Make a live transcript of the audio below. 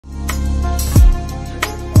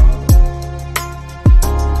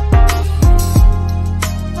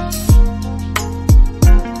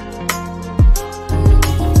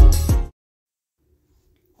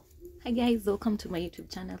Hi guys, welcome to my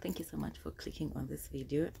YouTube channel. Thank you so much for clicking on this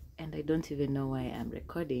video, and I don't even know why I'm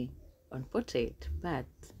recording on portrait, but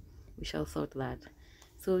we shall sort that.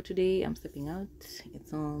 So today I'm stepping out.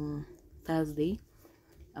 It's on Thursday.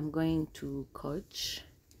 I'm going to coach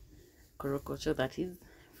Korogocho, that is,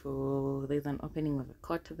 for there's an opening of a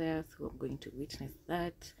court there, so I'm going to witness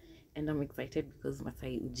that, and I'm excited because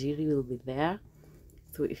Masai Ujiri will be there.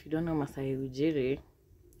 So if you don't know Masai Ujiri,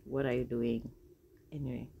 what are you doing?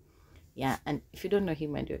 Anyway, yeah, and if you don't know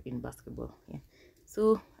him and you're in basketball, yeah,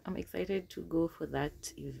 so I'm excited to go for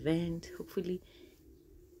that event. Hopefully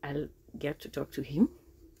I'll get to talk to him.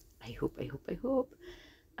 I hope.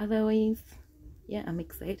 Otherwise, yeah, I'm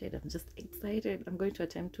excited. I'm just excited. I'm going to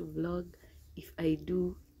attempt to vlog. If I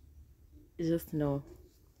do, just know,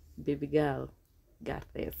 baby girl got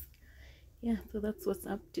this. Yeah, so that's what's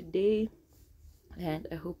up today, and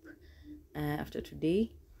I hope after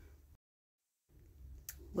today,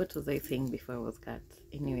 what was I saying before I was cut?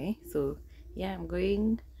 Anyway, so yeah,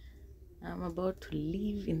 I'm about to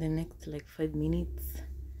leave in the next like 5 minutes.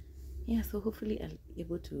 Yeah, so hopefully I'll be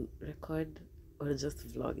able to record or just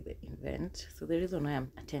vlog the event. So the reason why I'm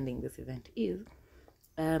attending this event is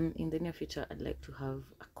in the near future I'd like to have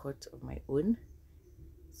a court of my own.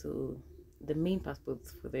 So the main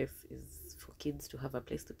purpose for this is for kids to have a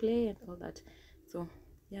place to play and all that. So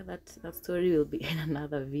yeah, that story will be in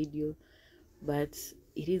another video, but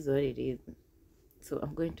it is what it is. So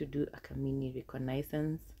I'm going to do a mini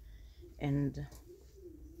reconnaissance, and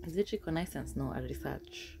is it reconnaissance? No, a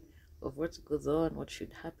research of what goes on, what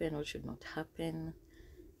should happen, what should not happen.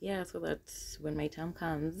 Yeah, so that when my time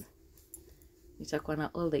comes, nitakuwa na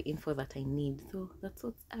all the info that I need. So that's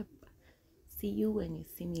what's up. See you when you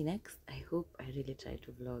see me next. I hope I really try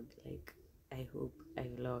to vlog. Like, I hope I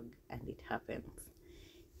vlog and it happens.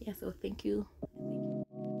 Yeah, so thank you.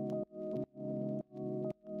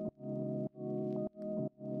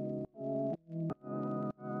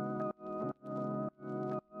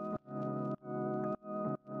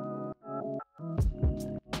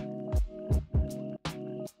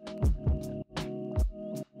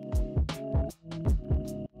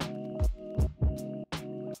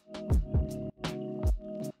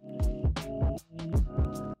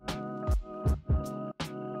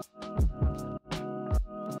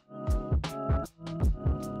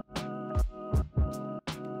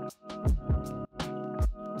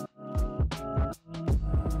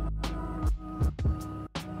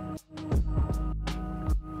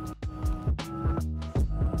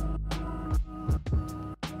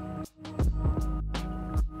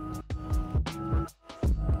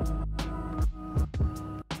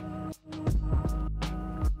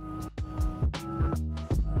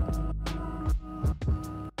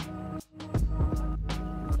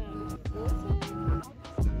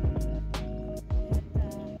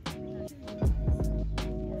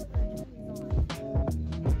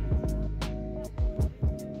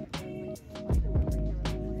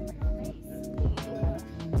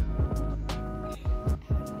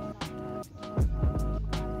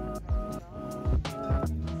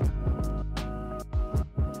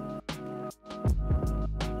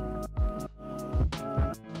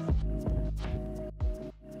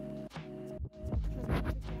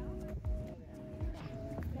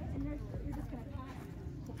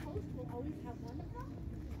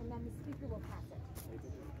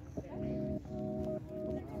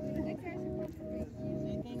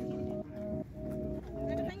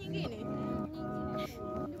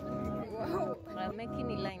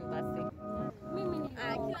 Making line basi.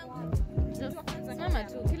 Just mama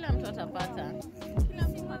tu, kila mtu atapata.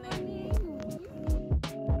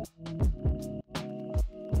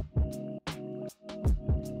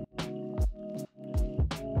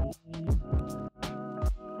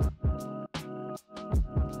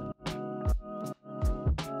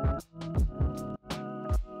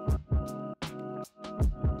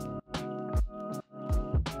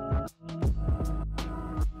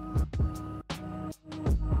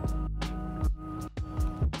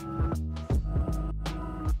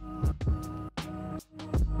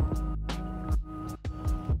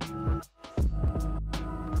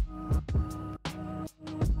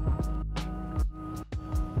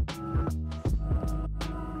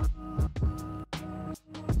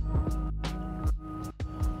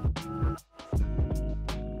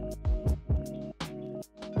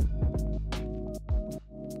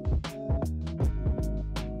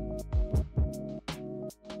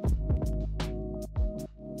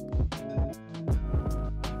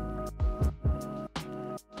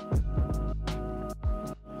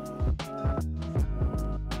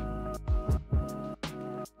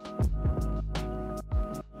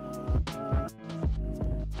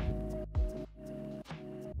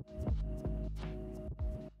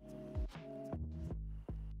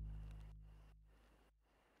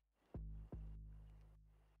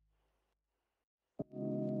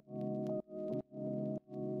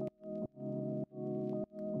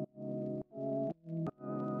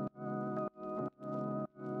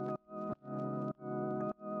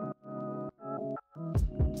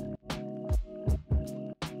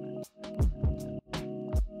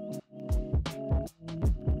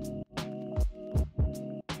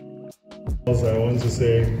 I want to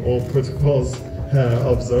say all protocols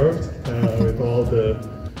observed with all the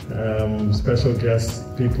special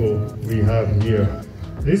guest people we have here.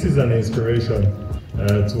 This is an inspiration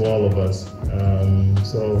to all of us.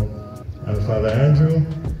 Father Andrew,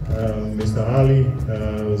 Mr. Ali,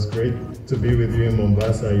 it was great to be with you in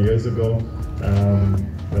Mombasa years ago.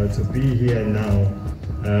 To be here now,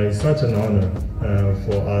 it's such an honor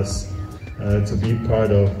for us to be part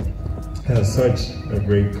of such a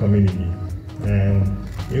great community. And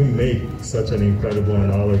you make such an incredible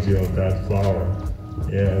analogy of that flower,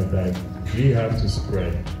 that we have to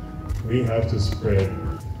spread. We have to spread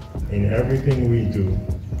in everything we do.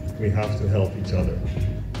 We have to help each other.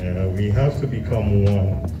 We have to become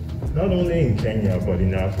one, not only in Kenya, but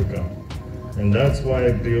in Africa. And that's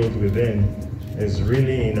why Build Within is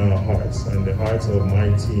really in our hearts and the hearts of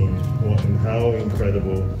my team, and how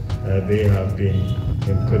incredible they have been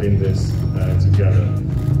in putting this together.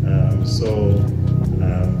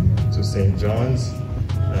 To St. John's,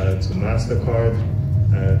 to MasterCard,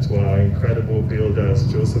 to our incredible builders,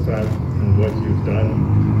 Josephat, and what you've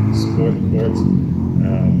done, Sport Court,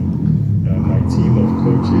 my team of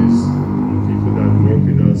coaches, people that work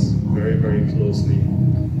with us very, very closely.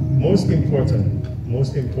 Most important,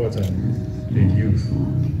 the youth.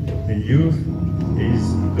 The youth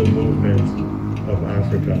is the movement of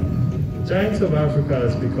Africa. Giants of Africa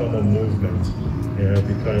has become a movement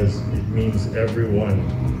because it means everyone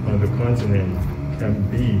on the continent can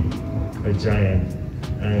be a giant.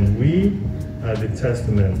 And we are the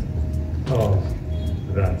testament of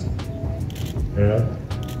that.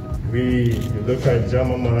 You look at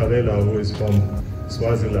Jama Mahalela, who is from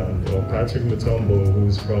Swaziland, or Patrick Mutombo, who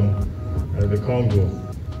is from the Congo,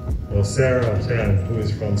 or Sarah Chan, who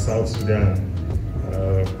is from South Sudan,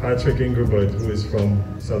 Patrick Ingerbert, who is from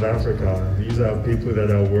South Africa. These are people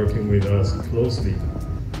that are working with us closely.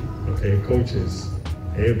 Okay, coaches,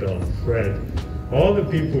 Abel, Fred, all the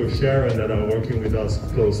people, Sharon, that are working with us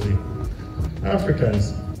closely.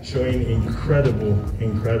 Africans showing incredible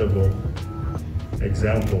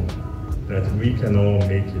example that we can all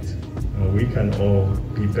make it. We can all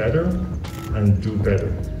be better and do better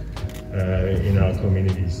in our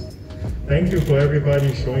communities. Thank you for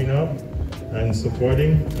everybody showing up and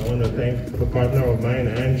supporting. I want to thank the partner of mine,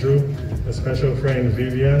 Andrew, a special friend,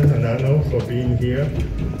 Vivian and Anno, for being here.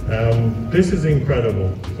 This is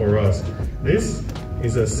incredible for us. This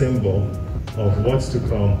is a symbol of what's to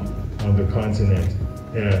come on the continent.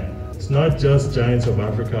 It's not just Giants of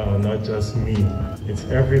Africa, or not just me. It's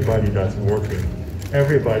everybody that's working,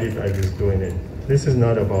 everybody that is doing it. This is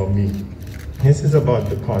not about me. This is about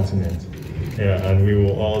the continent. And we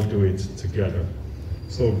will all do it together.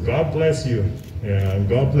 So God bless you. And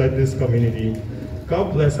God bless this community.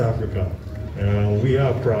 God bless Africa. We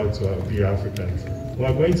are proud to be Africans. We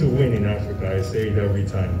are going to win in Africa. I say it every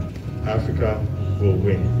time. Africa will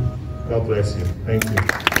win. God bless you. Thank you.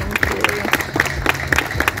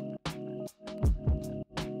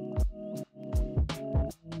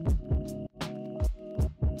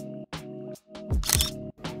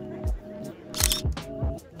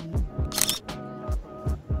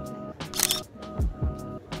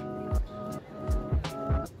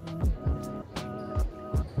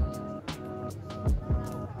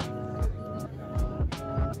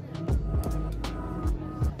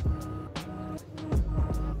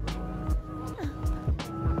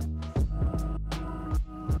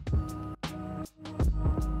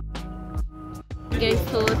 Guys,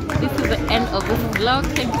 so this is the end of this vlog.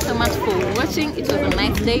 Thank you so much for watching. It was a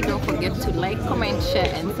nice day. Don't forget to like, comment,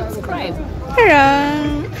 share and subscribe.